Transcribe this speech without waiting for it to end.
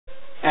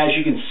As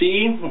you can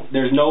see,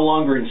 there's no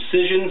longer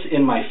incisions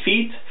in my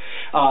feet.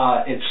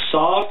 It's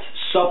soft,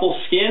 supple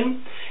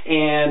skin,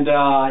 and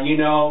you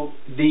know,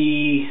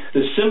 the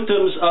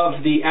symptoms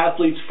of the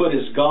athlete's foot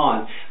is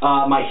gone.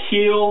 My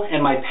heel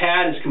and my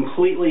pad is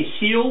completely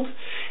healed,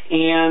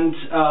 and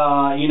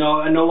you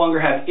know, I no longer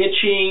have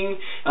itching,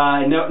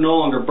 no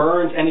longer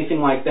burns, anything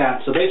like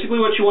that. So basically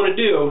what you want to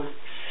do,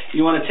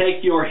 you want to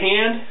take your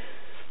hand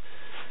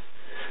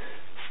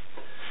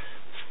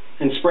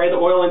and spray the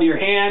oil into your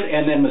hand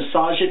and then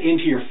massage it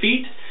into your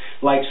feet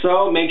like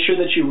so. Make sure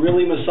that you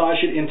really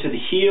massage it into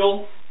the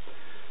heel.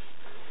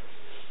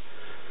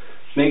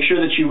 Make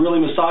sure that you really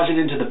massage it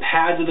into the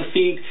pads of the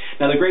feet.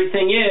 Now the great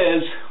thing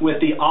is,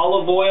 with the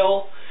olive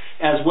oil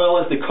as well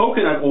as the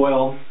coconut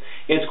oil,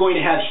 it's going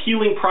to have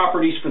healing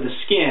properties for the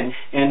skin.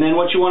 And then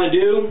what you want to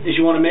do is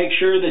you want to make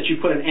sure that you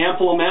put an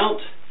ample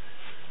amount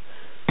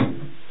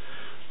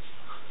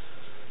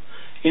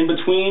in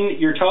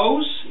between your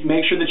toes.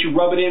 Make sure that you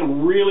rub it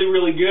in really,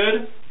 really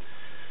good.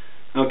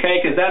 Okay,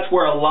 because that's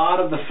where a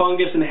lot of the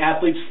fungus in the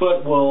athlete's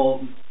foot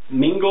will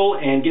mingle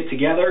and get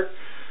together.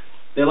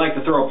 They like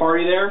to throw a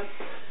party there.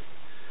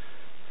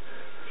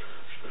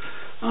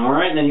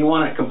 Alright, and then you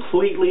want to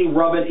completely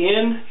rub it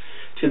in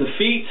to the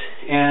feet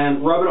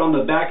and rub it on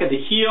the back of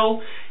the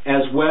heel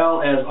as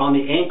well as on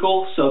the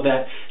ankle so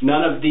that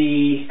none of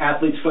the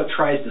athlete's foot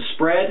tries to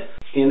spread.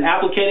 In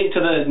applicating to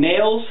the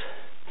nails,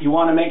 you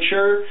want to make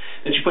sure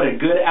that you put a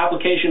good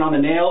application on the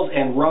nails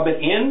and rub it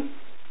in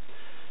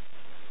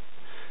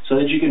so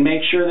that you can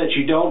make sure that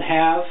you don't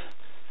have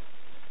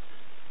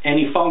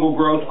any fungal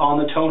growth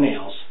on the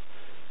toenails.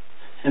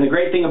 And the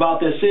great thing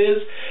about this is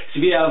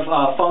if you have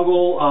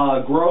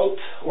fungal growth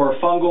or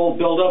fungal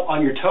buildup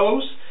on your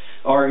toes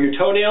or your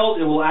toenails,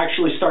 it will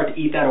actually start to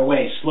eat that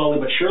away slowly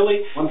but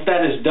surely. Once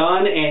that is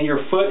done and your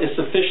foot is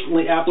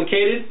sufficiently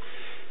applicated,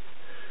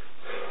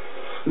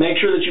 make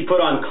sure that you put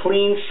on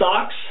clean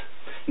socks.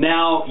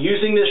 Now,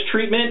 using this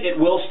treatment, it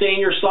will stain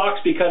your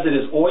socks because it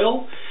is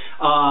oil,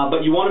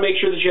 but you want to make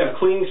sure that you have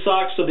clean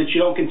socks so that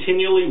you don't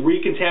continually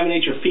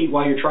recontaminate your feet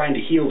while you're trying to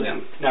heal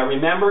them. Now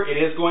remember, it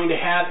is going to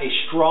have a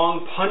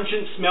strong,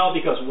 pungent smell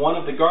because one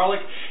of the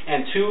garlic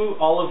and two,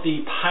 all of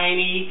the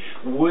piney,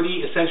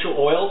 woody essential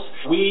oils.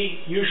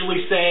 We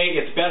usually say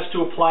it's best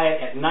to apply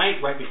it at night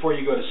right before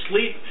you go to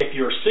sleep if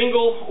you're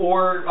single,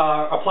 or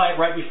apply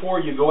it right before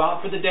you go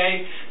out for the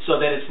day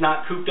so that it's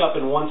not cooped up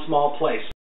in one small place.